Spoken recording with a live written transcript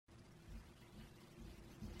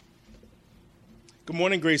Good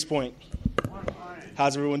morning, Grace Point.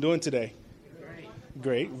 How's everyone doing today?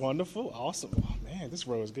 Great, wonderful, awesome. Oh, man, this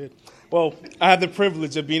row is good. Well, I have the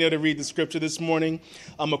privilege of being able to read the scripture this morning.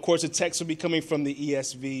 Of course, the text will be coming from the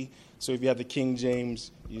ESV, so if you have the King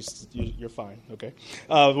James, you're fine, okay?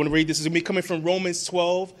 I want to read this. It's going to be coming from Romans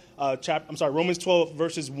 12, Romans 12,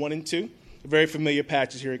 verses 1 and 2. A very familiar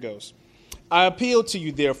passage. Here it goes. I appeal to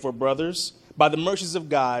you, therefore, brothers, by the mercies of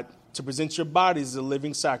God, to present your bodies as a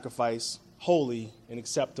living sacrifice, holy and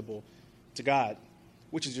acceptable to God,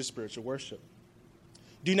 which is your spiritual worship.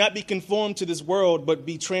 Do not be conformed to this world, but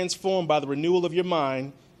be transformed by the renewal of your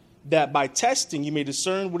mind, that by testing you may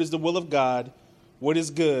discern what is the will of God, what is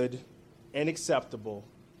good and acceptable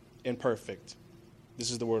and perfect. This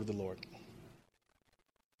is the word of the Lord.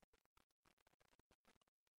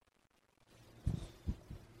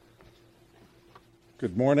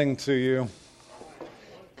 Good morning to you.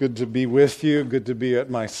 Good to be with you. Good to be at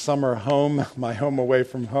my summer home, my home away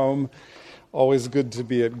from home. Always good to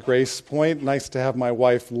be at Grace Point. Nice to have my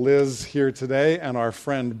wife Liz here today and our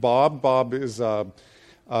friend Bob. Bob is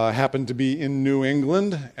happened to be in New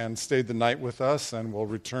England and stayed the night with us and will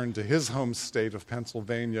return to his home state of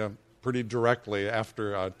Pennsylvania pretty directly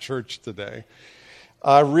after church today.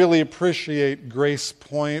 I really appreciate Grace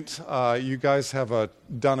Point. You guys have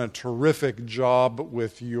done a terrific job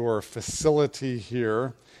with your facility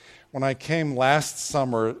here. When I came last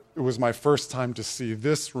summer, it was my first time to see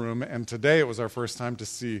this room, and today it was our first time to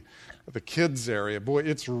see the kids' area. Boy,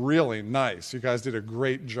 it's really nice. You guys did a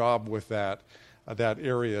great job with that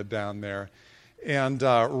area down there. And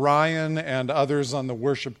Ryan and others on the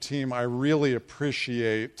worship team, I really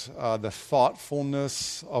appreciate the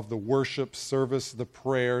thoughtfulness of the worship service, the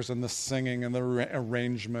prayers and the singing and the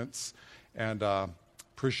arrangements, and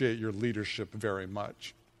appreciate your leadership very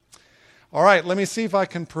much. All right, let me see if I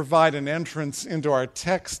can provide an entrance into our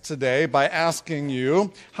text today by asking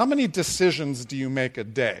you, how many decisions do you make a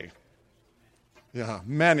day? Yeah,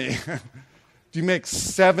 many. Do you make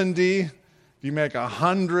 70? Do you make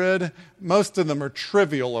 100? Most of them are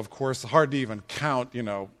trivial, of course, hard to even count,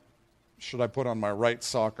 should I put on my right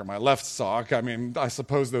sock or my left sock? I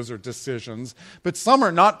suppose those are decisions. But some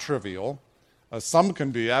are not trivial. Some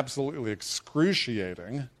can be absolutely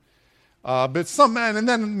excruciating. But some, and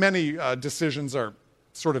then many decisions are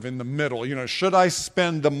sort of in the middle. Should I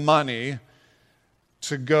spend the money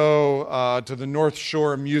to go to the North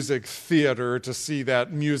Shore Music Theater to see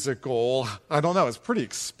that musical? I don't know. It's pretty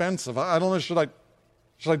expensive. I don't know. Should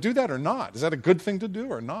I do that or not? Is that a good thing to do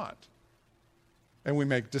or not? And we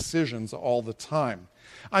make decisions all the time.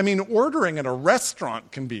 Ordering at a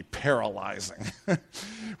restaurant can be paralyzing.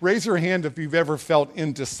 Raise your hand if you've ever felt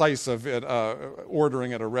indecisive at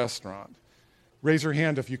ordering at a restaurant. Raise your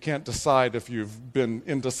hand if you can't decide if you've been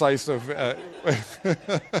indecisive.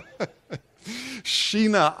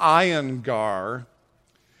 Sheena Iyengar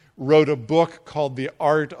wrote a book called The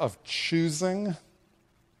Art of Choosing.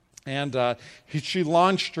 And she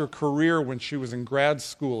launched her career when she was in grad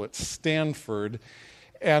school at Stanford.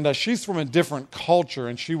 And she's from a different culture,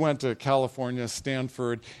 and she went to California,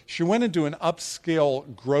 Stanford. She went into an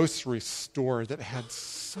upscale grocery store that had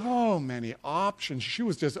so many options. She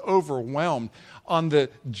was just overwhelmed. On the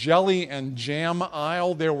jelly and jam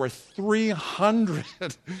aisle, there were 300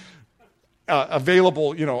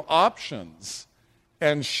 available, options.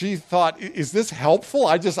 And she thought, is this helpful?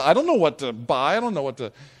 I don't know what to buy. I don't know what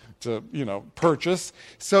to purchase.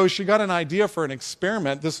 So she got an idea for an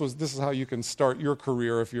experiment. This is how you can start your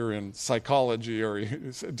career if you're in psychology or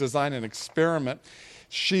design an experiment.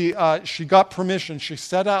 She got permission. She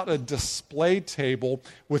set out a display table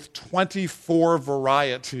with 24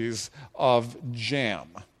 varieties of jam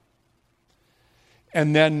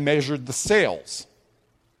and then measured the sales.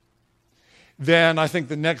 Then I think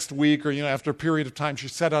the next week or after a period of time, she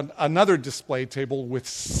set on another display table with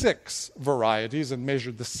 6 varieties and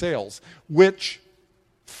measured the sales, which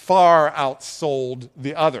far outsold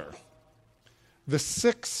the other. The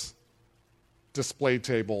 6 display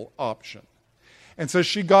table option. And so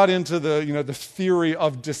she got into the theory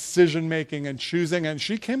of decision making and choosing, and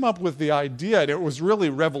she came up with the idea, and it was really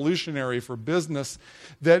revolutionary for business,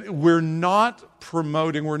 that we're not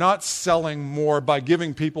selling more by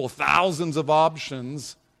giving people thousands of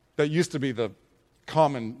options. That used to be the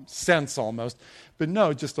common sense almost, but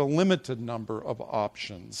no, just a limited number of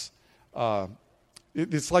options.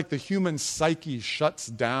 It's like the human psyche shuts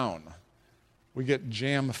down. We get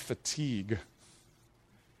jam fatigue.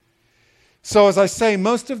 So as I say,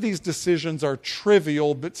 most of these decisions are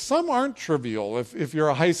trivial, but some aren't trivial. If you're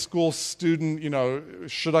a high school student,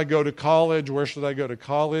 should I go to college? Where should I go to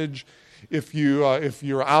college? If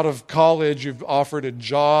you're out of college, you've offered a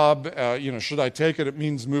job, should I take it? It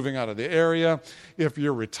means moving out of the area. If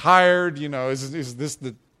you're retired, is this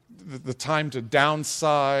the time to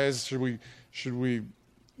downsize? Should we,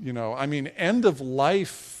 end of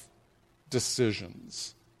life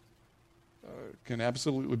decisions can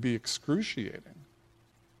absolutely be excruciating.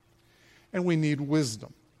 And we need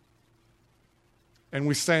wisdom. And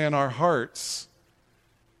we say in our hearts,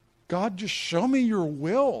 God, just show me your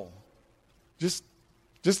will. Just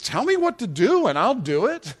tell me what to do and I'll do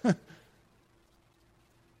it.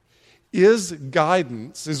 Is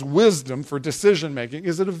guidance, is wisdom for decision making,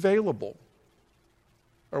 is it available?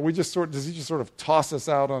 Or does he just sort of toss us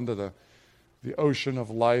out onto the ocean of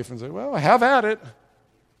life and say, well, have at it?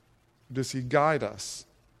 Does he guide us?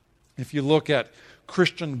 If you look at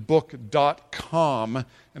christianbook.com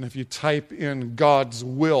and if you type in God's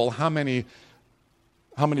will, how many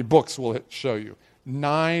books will it show you?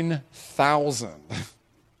 9,000.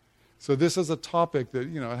 So this is a topic that,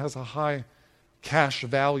 has a high cash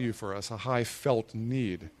value for us, a high felt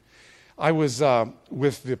need. I was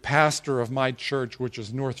with the pastor of my church, which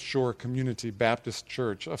is North Shore Community Baptist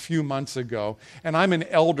Church, a few months ago. And I'm an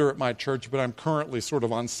elder at my church, but I'm currently sort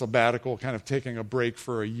of on sabbatical, kind of taking a break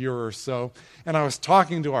for a year or so. And I was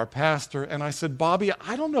talking to our pastor, and I said, Bobby,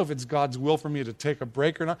 I don't know if it's God's will for me to take a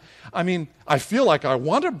break or not. I mean, I feel like I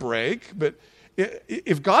want a break, but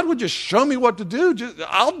if God would just show me what to do,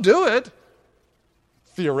 I'll do it.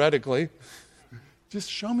 Theoretically.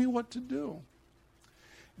 Just show me what to do.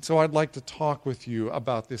 So I'd like to talk with you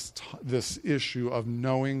about this issue of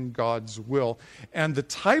knowing God's will. And the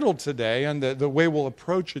title today, and the way we'll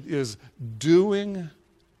approach it, is Doing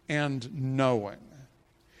and Knowing.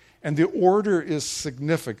 And the order is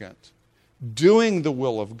significant. Doing the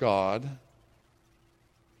will of God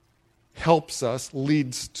helps us,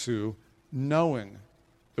 leads to knowing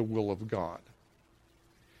the will of God.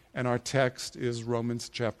 And our text is Romans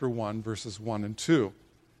chapter 1, verses 1 and 2.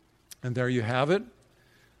 And there you have it.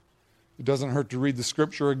 It doesn't hurt to read the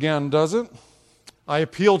scripture again, does it? I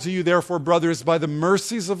appeal to you, therefore, brothers, by the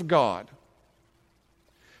mercies of God,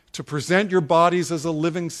 to present your bodies as a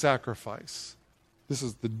living sacrifice. This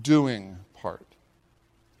is the doing part.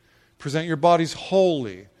 Present your bodies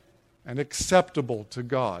holy and acceptable to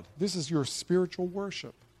God. This is your spiritual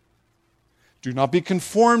worship. Do not be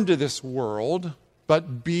conformed to this world,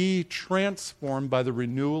 but be transformed by the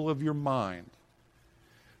renewal of your mind,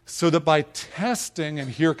 so that by testing, and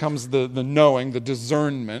here comes the knowing, the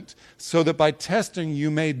discernment, so that by testing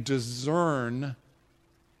you may discern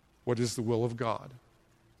what is the will of God,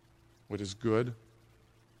 what is good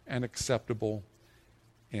and acceptable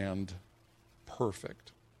and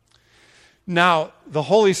perfect. Now, the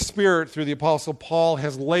Holy Spirit, through the Apostle Paul,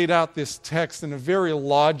 has laid out this text in a very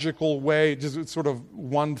logical way. Just sort of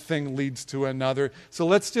one thing leads to another. So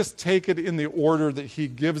let's just take it in the order that he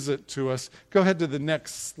gives it to us. Go ahead to the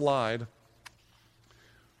next slide.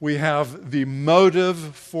 We have the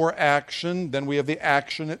motive for action, then we have the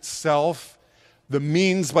action itself, the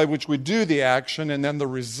means by which we do the action, and then the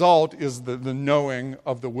result is the knowing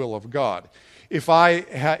of the will of God. If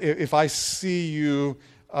I see you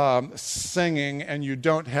singing and you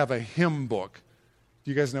don't have a hymn book.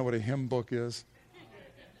 Do you guys know what a hymn book is?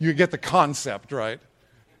 You get the concept, right?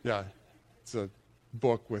 Yeah, it's a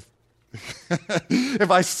book with...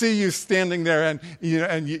 If I see you standing there and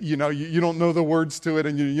you don't know the words to it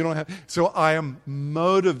and you don't have... So I am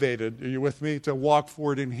motivated, are you with me, to walk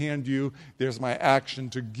forward and hand you, there's my action,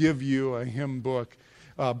 to give you a hymn book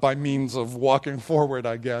by means of walking forward,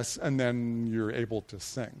 I guess, and then you're able to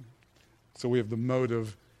sing. So we have the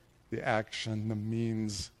motive, the action, the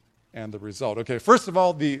means, and the result. Okay, first of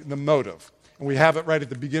all, the motive. And we have it right at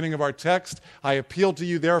the beginning of our text. I appeal to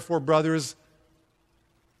you, therefore, brothers,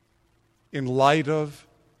 in light of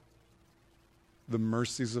the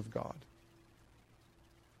mercies of God.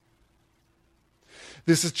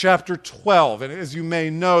 This is chapter 12, and as you may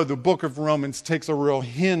know, the book of Romans takes a real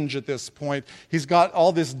hinge at this point. He's got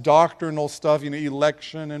all this doctrinal stuff,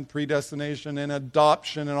 election and predestination and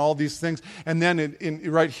adoption and all these things. And then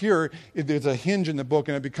right here, there's a hinge in the book,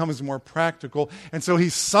 and it becomes more practical. And so he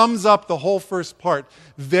sums up the whole first part.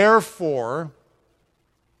 Therefore,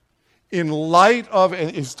 in light of, and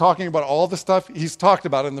he's talking about all the stuff he's talked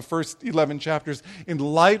about in the first 11 chapters, in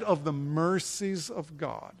light of the mercies of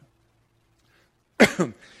God.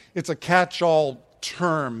 It's a catch-all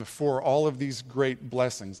term for all of these great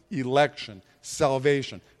blessings: election,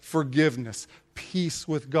 salvation, forgiveness, peace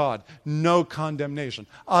with God, no condemnation,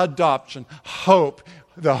 adoption, hope,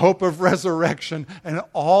 the hope of resurrection, and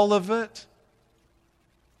all of it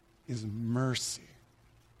is mercy.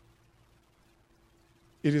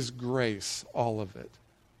 It is grace, all of it.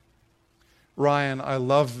 Ryan, I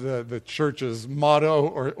love the church's motto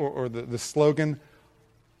or the slogan,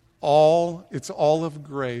 it's all of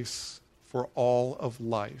grace for all of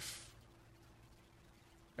life.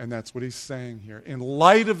 And that's what he's saying here. In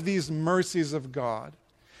light of these mercies of God.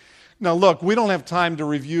 Now look, we don't have time to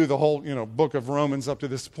review the whole book of Romans up to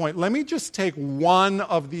this point. Let me just take one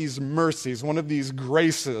of these mercies, one of these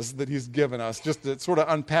graces that he's given us, just to sort of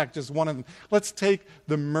unpack just one of them. Let's take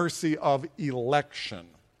the mercy of election.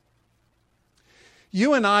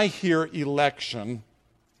 You and I hear election,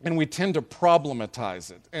 and we tend to problematize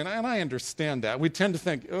it. And I understand that. We tend to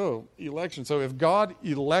think, election. So if God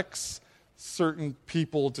elects certain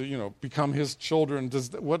people to, become his children,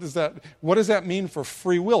 what does that mean for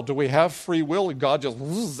free will? Do we have free will? God just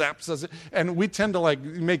zaps us. And we tend to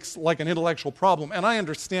make an intellectual problem. And I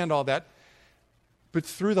understand all that. But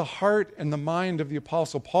through the heart and the mind of the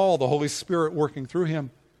Apostle Paul, the Holy Spirit working through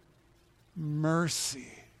him, mercy.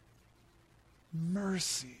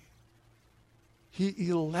 Mercy. He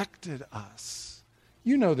elected us.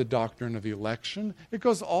 You know the doctrine of election. It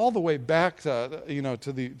goes all the way back to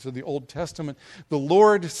the Old Testament. The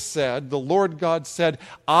Lord God said,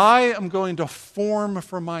 I am going to form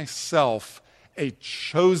for myself a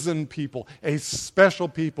chosen people, a special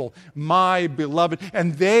people, my beloved,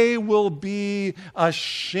 and they will be a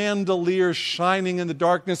chandelier shining in the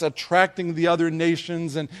darkness, attracting the other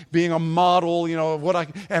nations and being a model, of what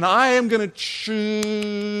and I am going to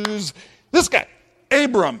choose this guy,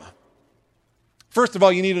 Abram. First of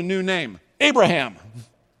all, you need a new name, Abraham.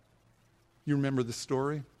 You remember the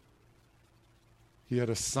story? He had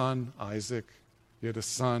a son, Isaac. He had a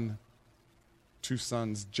son, two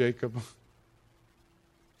sons, Jacob.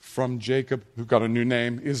 From Jacob, who got a new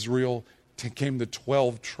name, Israel, came the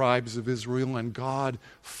 12 tribes of Israel, and God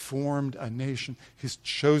formed a nation, his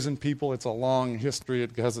chosen people. It's a long history.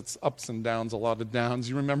 It has its ups and downs, a lot of downs.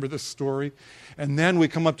 You remember this story? And then we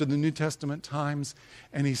come up to the New Testament times,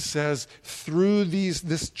 and he says, through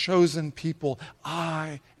this chosen people,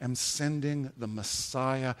 I am sending the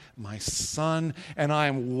Messiah, my son, and I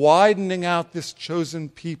am widening out this chosen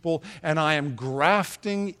people, and I am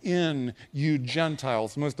grafting in you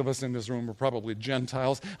Gentiles. Most of us in this room are probably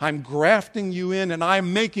Gentiles. I'm grafting you in, and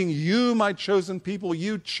I'm making you my chosen people,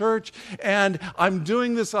 you church, and I'm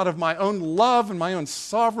doing this out of my own love and my own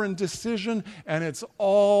sovereign decision, and it's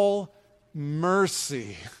all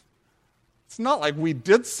mercy. It's not like we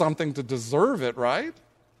did something to deserve it, right?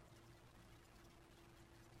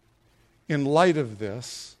 In light of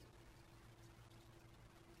this,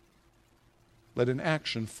 let an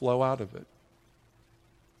action flow out of it.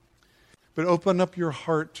 But open up your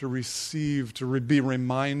heart to receive, to be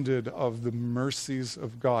reminded of the mercies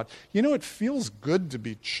of God. It feels good to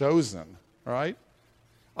be chosen, right?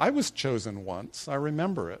 I was chosen once. I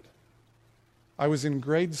remember it. I was in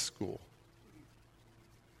grade school.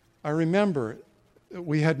 I remember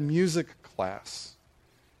we had music class,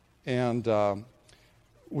 and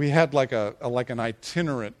we had like an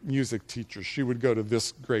itinerant music teacher. She would go to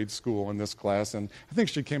this grade school in this class, and I think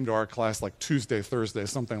she came to our class like Tuesday, Thursday,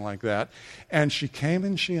 something like that. And she came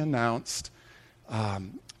and she announced,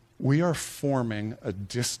 we are forming a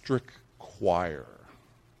district choir,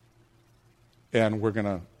 and I'm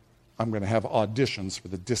going to have auditions for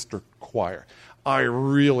the district choir. I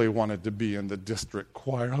really wanted to be in the district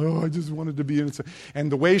choir. I just wanted to be in it.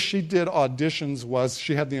 And the way she did auditions was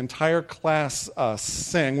she had the entire class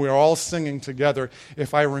sing. We were all singing together.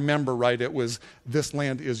 If I remember right, it was, this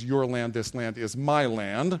land is your land, this land is my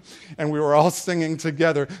land. And we were all singing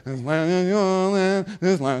together, this land is your land,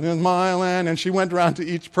 this land is my land. And she went around to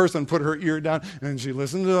each person, put her ear down, and she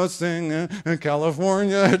listened to us sing in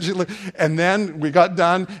California. And then we got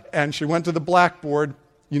done, and she went to the blackboard.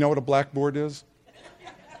 You know what a blackboard is?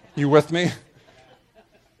 You with me?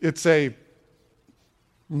 It's a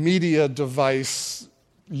media device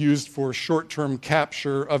used for short-term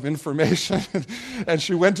capture of information. And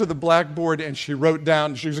she went to the blackboard and she wrote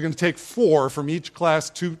down, she was going to take 4 from each class,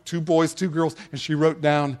 two boys, 2 girls, and she wrote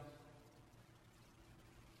down,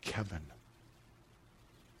 Kevin.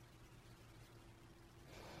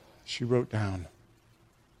 She wrote down,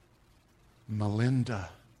 Melinda.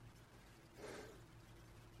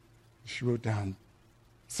 She wrote down,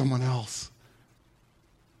 someone else.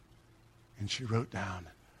 And she wrote down,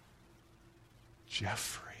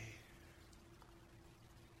 Jeffrey.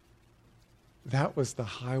 That was the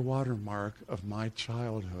high water mark of my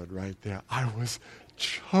childhood right there. I was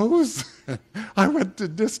chosen. I went to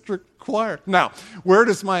district choir. Now, where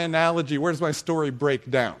does my story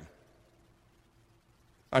break down?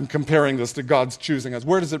 I'm comparing this to God's choosing us.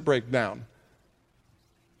 Where does it break down?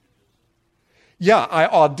 Yeah, I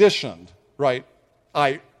auditioned, right?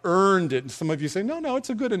 I earned it. And some of you say, no, it's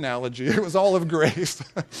a good analogy. It was all of grace.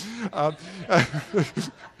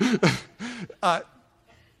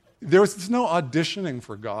 There's no auditioning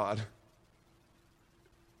for God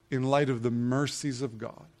in light of the mercies of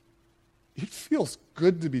God. It feels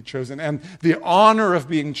good to be chosen, and the honor of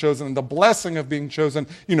being chosen and the blessing of being chosen,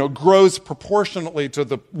 grows proportionately to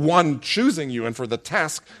the one choosing you and for the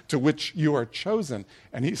task to which you are chosen.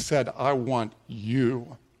 And he said, I want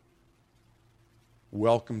you.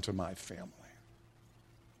 Welcome to my family.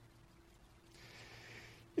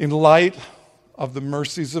 In light of the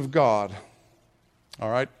mercies of God, all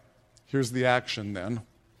right, here's the action then.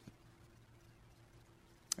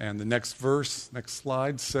 And the next verse, next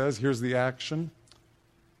slide says, here's the action.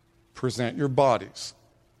 Present your bodies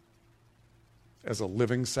as a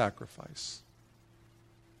living sacrifice,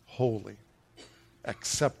 holy,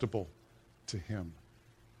 acceptable to him.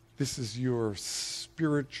 This is your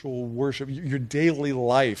spiritual worship, your daily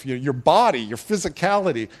life, your body, your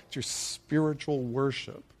physicality. It's your spiritual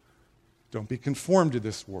worship. Don't be conformed to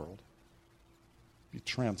this world. Be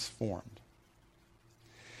transformed.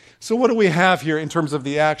 So what do we have here in terms of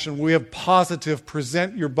the action? We have positive,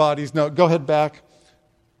 present your bodies. No, go ahead back.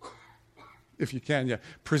 If you can, yeah.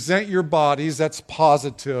 Present your bodies, that's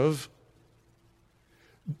positive.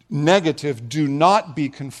 Negative, do not be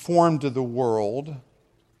conformed to the world.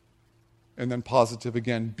 And then positive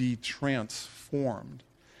again, be transformed.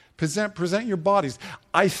 Present your bodies.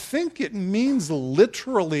 I think it means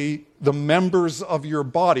literally the members of your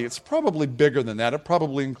body. It's probably bigger than that. It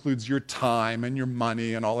probably includes your time and your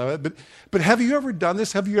money and all that. But have you ever done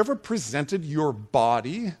this? Have you ever presented your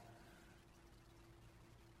body?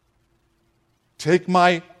 Take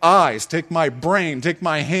my eyes, take my brain, take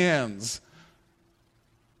my hands.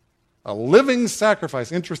 A living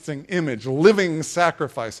sacrifice. Interesting image. Living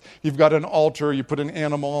sacrifice. You've got an altar. You put an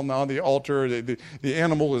animal on the altar. The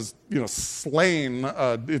animal is, slain.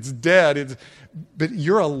 It's dead. But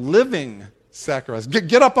you're a living sacrifice.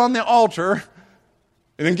 Get up on the altar,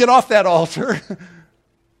 and then get off that altar,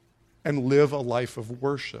 and live a life of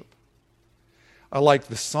worship. I like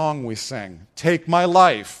the song we sang. Take my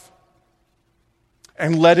life,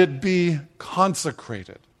 and let it be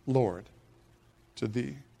consecrated, Lord, to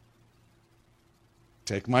thee.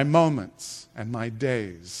 Take my moments and my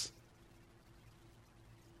days.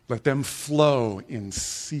 Let them flow in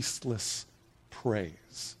ceaseless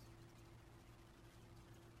praise.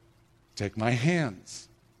 Take my hands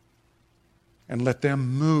and let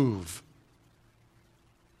them move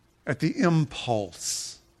at the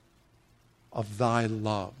impulse of thy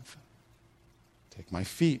love. Take my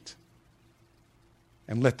feet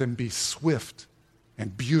and let them be swift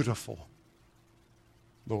and beautiful,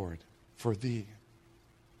 Lord, for thee.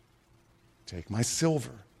 Take my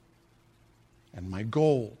silver and my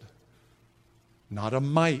gold, not a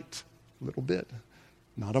mite, little bit,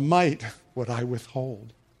 not a mite would I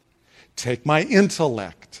withhold. Take my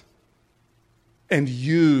intellect and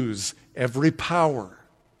use every power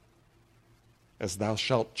as thou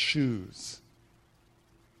shalt choose.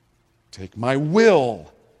 Take my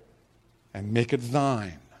will and make it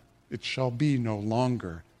thine. It shall be no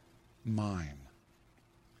longer mine.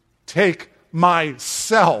 Take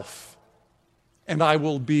myself, and I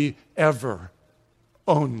will be ever,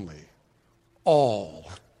 only, all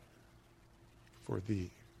for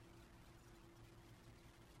thee.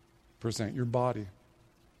 Present your body.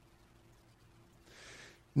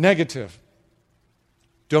 Negative.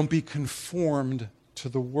 Don't be conformed to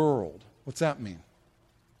the world. What's that mean?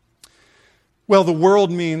 Well, the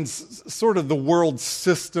world means sort of the world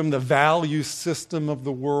system, the value system of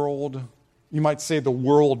the world. You might say the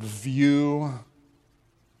world view.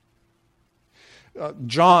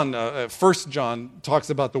 John, 1 John talks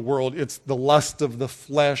about the world. It's the lust of the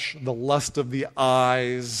flesh, the lust of the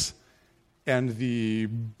eyes, and the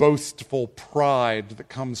boastful pride that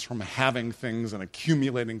comes from having things and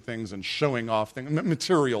accumulating things and showing off things,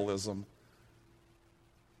 materialism.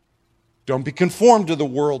 Don't be conformed to the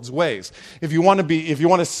world's ways. If you want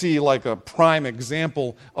to see like a prime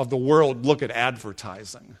example of the world, look at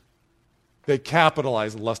advertising. They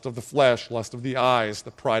capitalize lust of the flesh, lust of the eyes, the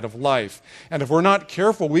pride of life. And if we're not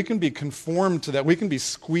careful, we can be conformed to that. We can be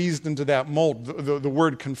squeezed into that mold. The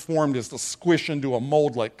word conformed is to squish into a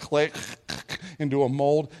mold, like clay into a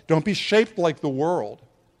mold. Don't be shaped like the world.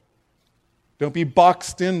 Don't be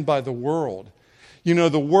boxed in by the world.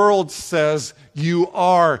 The world says you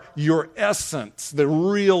are your essence. The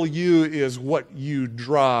real you is what you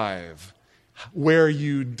drive, where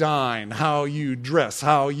you dine, how you dress,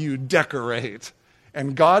 how you decorate.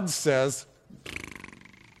 And God says,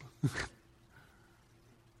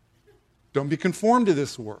 Don't be conformed to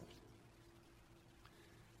this world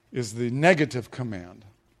is the negative command.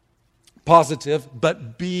 Positive,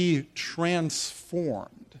 but be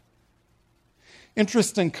transformed.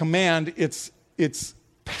 Interesting command, it's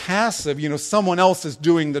passive. Someone else is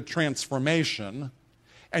doing the transformation,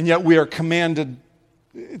 and yet we are commanded.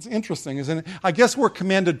 It's interesting, isn't it? I guess we're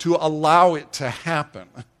commanded to allow it to happen.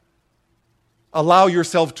 Allow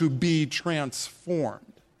yourself to be transformed.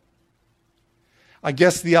 I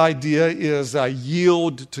guess the idea is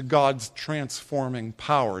yield to God's transforming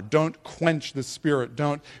power. Don't quench the Spirit.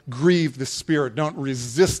 Don't grieve the Spirit. Don't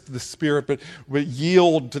resist the Spirit, but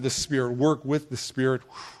yield to the Spirit. Work with the Spirit.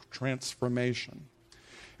 Transformation.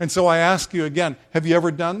 And so I ask you again, have you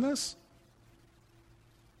ever done this?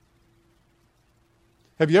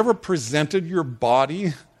 Have you ever presented your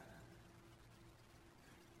body?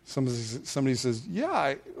 Somebody says,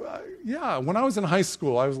 yeah, when I was in high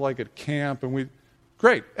school, I was like at camp, and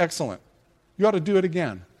great, excellent. You ought to do it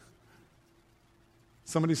again.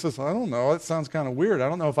 Somebody says, I don't know, it sounds kind of weird. I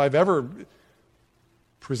don't know if I've ever.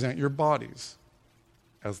 Present your bodies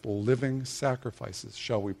as living sacrifices.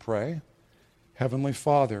 Shall we pray? Heavenly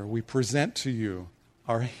Father, we present to you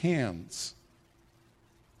our hands.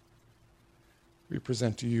 We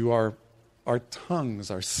present to you our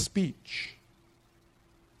tongues, our speech.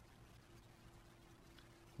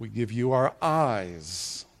 We give you our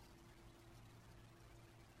eyes.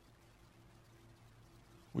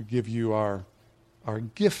 We give you our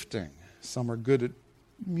gifting. Some are good at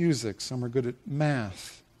music, some are good at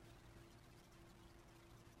math.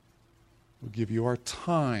 We give you our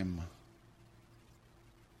time.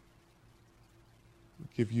 We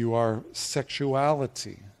give you our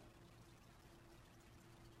sexuality,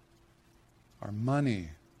 our money,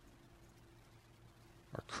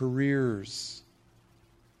 our careers.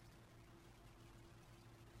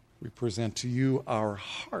 We present to you our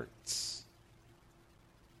hearts.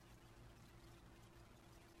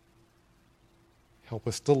 Help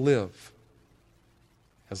us to live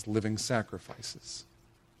as living sacrifices.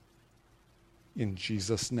 In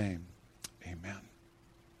Jesus' name, amen.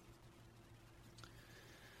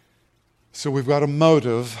 So we've got a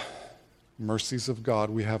motive, mercies of God.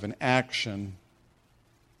 We have an action.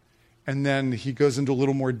 And then he goes into a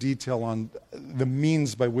little more detail on the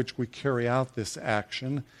means by which we carry out this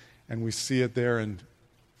action. And we see it there in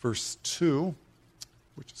verse 2,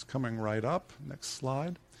 which is coming right up. Next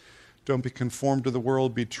slide. Don't be conformed to the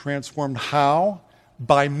world, be transformed. How?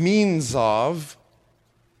 By means of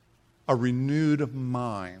a renewed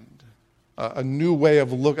mind, a new way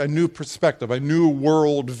of look, a new perspective, a new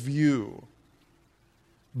world view.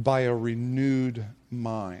 By a renewed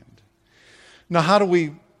mind. Now, how do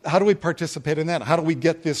we participate in that? How do we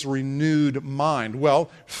get this renewed mind? Well,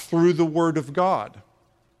 through the Word of God.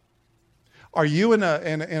 Are you in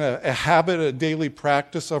a habit, a daily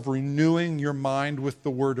practice of renewing your mind with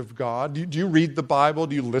the Word of God? Do you read the Bible?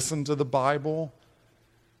 Do you listen to the Bible?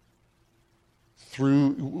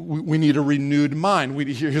 We need a renewed mind.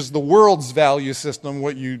 Here's the world's value system,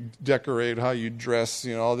 what you decorate, how you dress,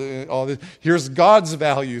 all this. Here's God's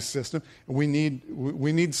value system. We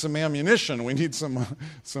need some ammunition. We need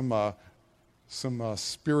some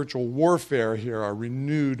spiritual warfare here, a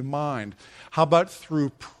renewed mind. How about through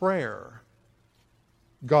prayer?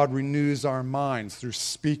 God renews our minds through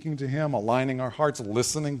speaking to Him, aligning our hearts,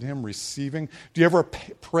 listening to Him, receiving. Do you ever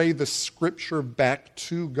pray the Scripture back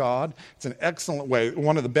to God? It's an excellent way.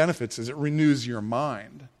 One of the benefits is it renews your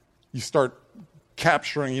mind. You start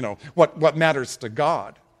capturing, what matters to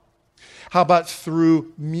God. How about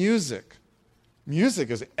through music?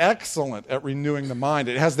 Music is excellent at renewing the mind.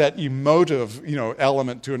 It has that emotive,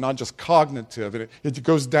 element to it, not just cognitive. It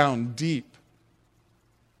goes down deep.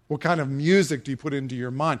 What kind of music do you put into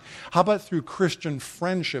your mind? How about through Christian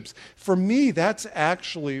friendships? For me, that's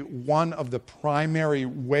actually one of the primary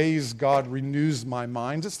ways God renews my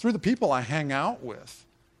mind. It's through the people I hang out with.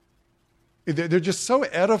 They're just so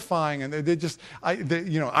edifying, and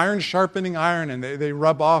iron sharpening iron, and they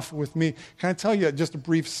rub off with me. Can I tell you just a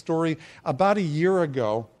brief story? About a year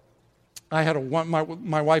ago,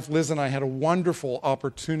 my wife Liz and I had a wonderful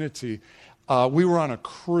opportunity. We were on a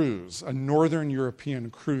cruise, a Northern European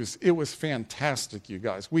cruise. It was fantastic, you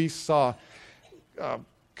guys. We saw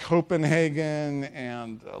Copenhagen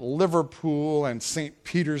and Liverpool and St.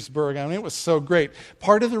 Petersburg. I mean, it was so great.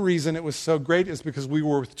 Part of the reason it was so great is because we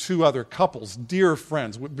were with two other couples, dear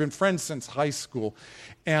friends. We've been friends since high school.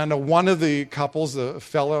 And one of the couples, a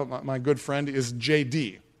fellow, my good friend, is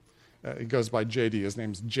J.D. He goes by J.D. His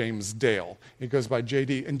name's James Dale. He goes by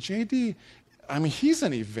J.D. And J.D., I mean, he's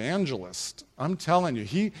an evangelist. I'm telling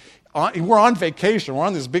you, we're on vacation. We're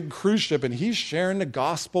on this big cruise ship, and he's sharing the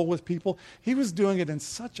gospel with people. He was doing it in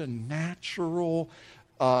such a natural,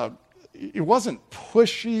 it wasn't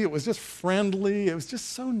pushy. It was just friendly. It was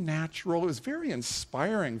just so natural. It was very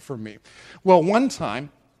inspiring for me. Well, one time,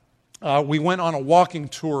 we went on a walking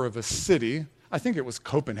tour of a city. I think it was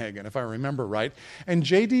Copenhagen, if I remember right. And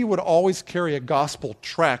J.D. would always carry a gospel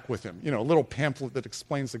tract with him, a little pamphlet that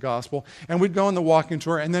explains the gospel. And we'd go on the walking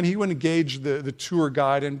tour, and then he would engage the tour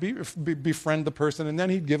guide and befriend the person, and then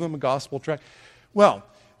he'd give him a gospel tract. Well,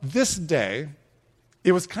 this day,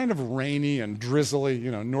 it was kind of rainy and drizzly,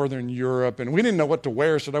 Northern Europe, and we didn't know what to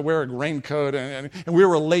wear. Should I wear a raincoat? And we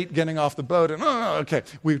were late getting off the boat, and okay.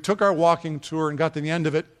 We took our walking tour and got to the end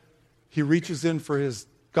of it. He reaches in for his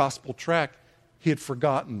gospel tract. He had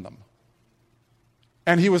forgotten them.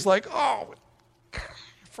 And he was like, oh,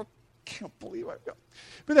 I can't believe I've got.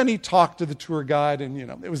 But then he talked to the tour guide, and,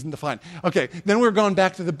 it was fine. Okay, then we were going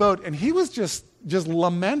back to the boat, and he was just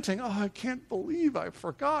lamenting, oh, I can't believe I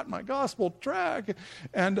forgot my gospel tract.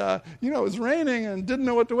 And, it was raining and didn't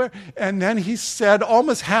know what to wear. And then he said,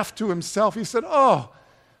 almost half to himself, he said, oh,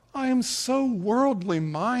 I am so worldly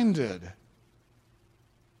minded.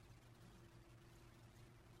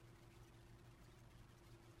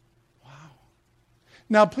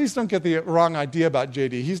 Now, please don't get the wrong idea about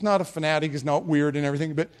J.D. He's not a fanatic, he's not weird and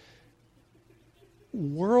everything, but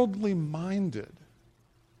worldly minded.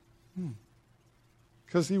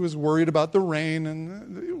 Because he was worried about the rain,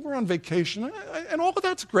 and we're on vacation, and all of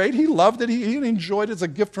that's great. He loved it, he enjoyed it as a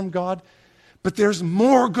gift from God. But there's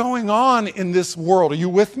more going on in this world. Are you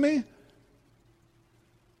with me?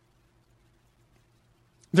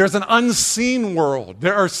 There's an unseen world.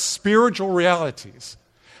 There are spiritual realities.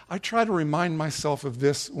 I try to remind myself of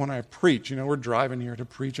this when I preach. We're driving here to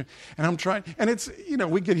preach, and I'm trying, and it's,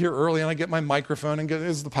 we get here early, and I get my microphone, and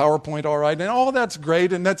is the PowerPoint all right? And all that's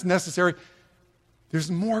great, and that's necessary.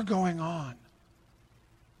 There's more going on.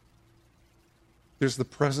 There's the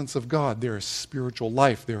presence of God. There is spiritual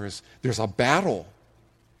life. There's a battle.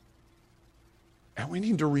 And we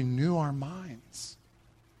need to renew our minds.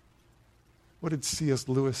 What did C.S.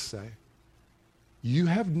 Lewis say? You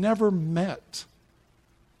have never met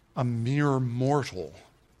a mere mortal.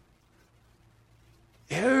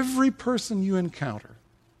 Every person you encounter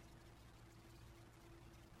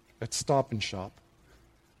at Stop and Shop,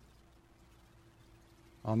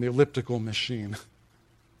 on the elliptical machine,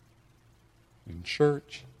 in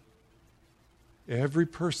church, every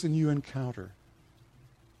person you encounter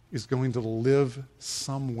is going to live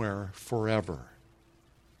somewhere forever.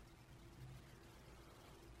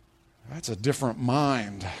 That's a different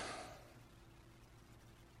mind.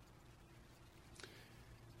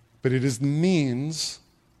 But it is the means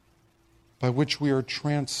by which we are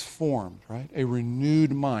transformed, right? A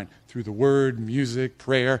renewed mind through the word, music,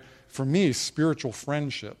 prayer. For me, spiritual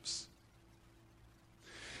friendships.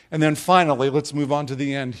 And then finally, let's move on to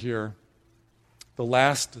the end here. The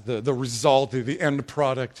result, the end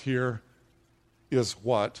product here is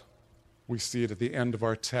what? We see it at the end of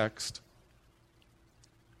our text.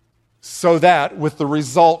 So that, with the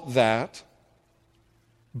result that,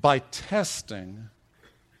 by testing,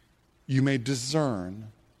 you may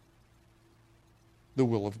discern the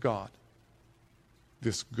will of God.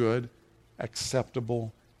 This good,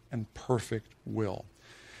 acceptable, and perfect will.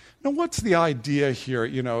 Now, what's the idea here?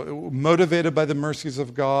 Motivated by the mercies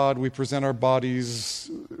of God, we present our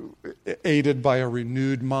bodies aided by a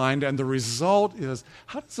renewed mind, and the result is,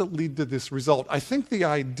 how does it lead to this result? I think the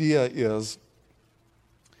idea is,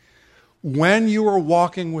 when you are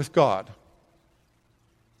walking with God,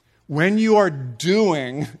 when you are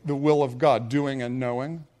doing the will of God, doing and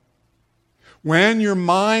knowing, when your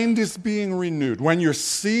mind is being renewed, when you're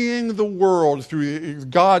seeing the world through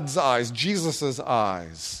God's eyes, Jesus'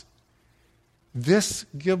 eyes, this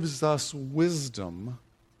gives us wisdom,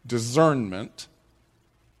 discernment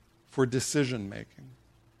for decision making.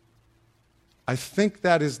 I think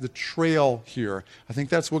that is the trail here. I think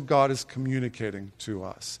that's what God is communicating to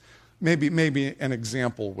us. Maybe an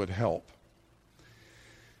example would help.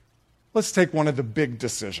 Let's take one of the big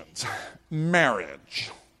decisions.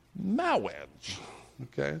 Marriage.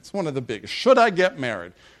 Okay, it's one of the biggest. Should I get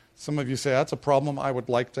married? Some of you say, that's a problem I would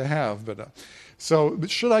like to have. But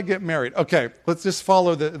should I get married? Okay, let's just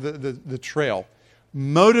follow the trail.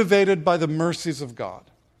 Motivated by the mercies of God.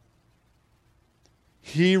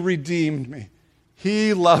 He redeemed me.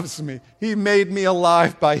 He loves me. He made me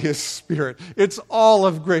alive by His Spirit. It's all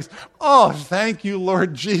of grace. Oh, thank you,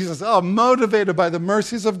 Lord Jesus. Oh, motivated by the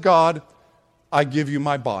mercies of God, I give you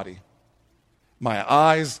my body. my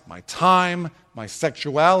eyes, my time, my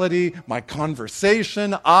sexuality, my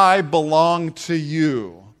conversation. I belong to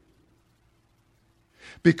you.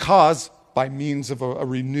 Because by means of a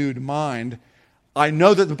renewed mind, I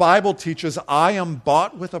know that the Bible teaches I am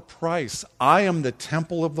bought with a price. I am the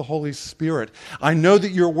temple of the Holy Spirit. I know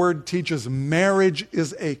that your word teaches marriage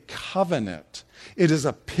is a covenant. It is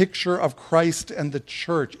a picture of Christ and the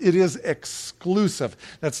church. It is exclusive.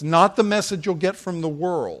 That's not the message you'll get from the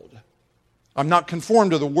world. I'm not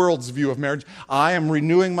conformed to the world's view of marriage. I am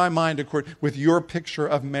renewing my mind with your picture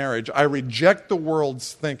of marriage. I reject the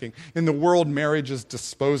world's thinking. In the world, marriage is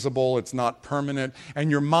disposable, it's not permanent,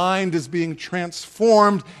 and your mind is being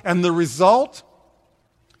transformed, and the result?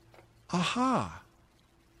 Aha!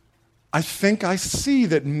 I think I see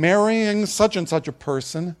that marrying such and such a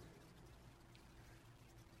person,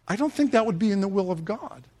 I don't think that would be in the will of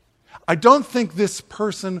God. I don't think this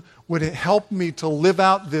person would help me to live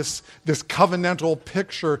out this covenantal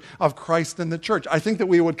picture of Christ and the church. I think that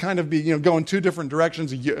we would kind of be, go in two different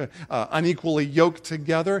directions, unequally yoked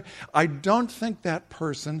together. I don't think that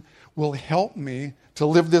person will help me to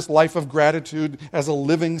live this life of gratitude as a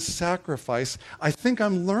living sacrifice. I think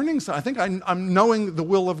I'm learning something. I think I'm knowing the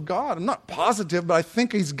will of God. I'm not positive, but I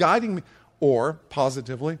think He's guiding me. Or,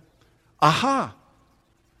 positively, aha,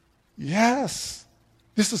 yes.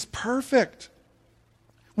 This is perfect.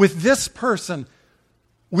 With this person,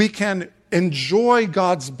 we can enjoy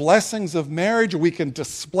God's blessings of marriage. We can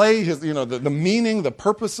display His, the meaning, the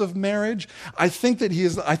purpose of marriage. I think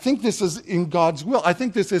this is in God's will. I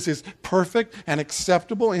think this is His perfect and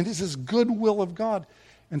acceptable, and this is good will of God.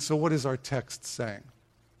 And so what is our text saying?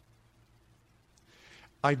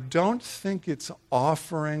 I don't think it's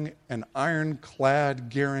offering an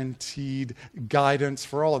ironclad, guaranteed guidance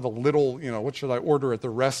for all of the little, what should I order at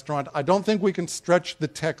the restaurant? I don't think we can stretch the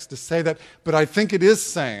text to say that, but I think it is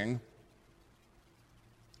saying,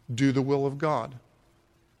 do the will of God.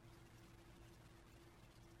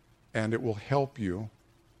 And it will help you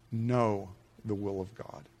know the will of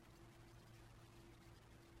God.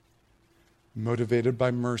 Motivated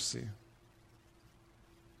by mercy.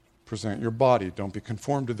 Present your body. Don't be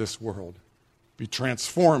conformed to this world. Be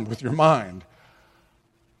transformed with your mind.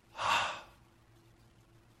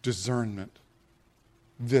 Discernment.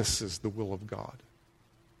 This is the will of God.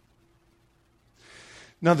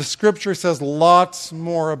 Now, the Scripture says lots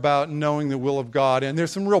more about knowing the will of God, and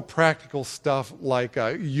there's some real practical stuff like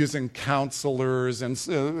using counselors and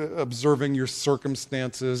observing your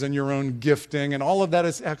circumstances and your own gifting, and all of that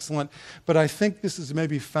is excellent, but I think this is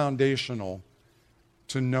maybe foundational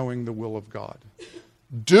to knowing the will of God.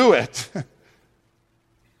 Do it,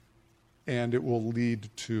 and it will lead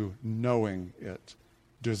to knowing it,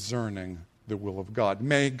 discerning the will of God.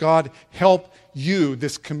 May God help you,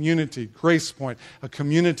 this community, Grace Point, a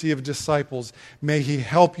community of disciples, may He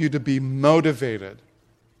help you to be motivated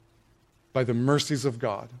by the mercies of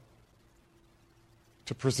God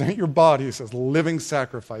to present your bodies as living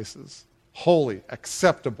sacrifices, holy,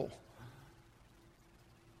 acceptable.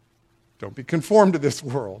 Don't be conformed to this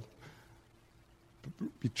world,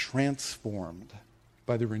 but be transformed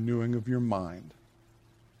by the renewing of your mind.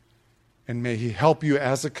 And may He help you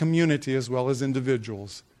as a community as well as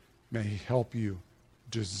individuals. May He help you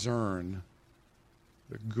discern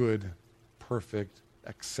the good, perfect,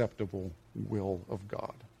 acceptable will of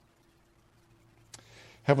God.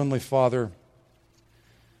 Heavenly Father,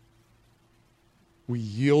 we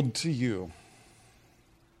yield to you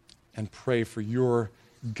and pray for your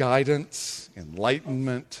guidance,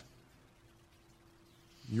 enlightenment,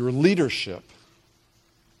 your leadership,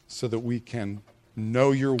 so that we can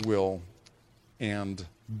know your will and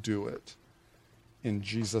do it. In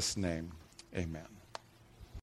Jesus' name, amen.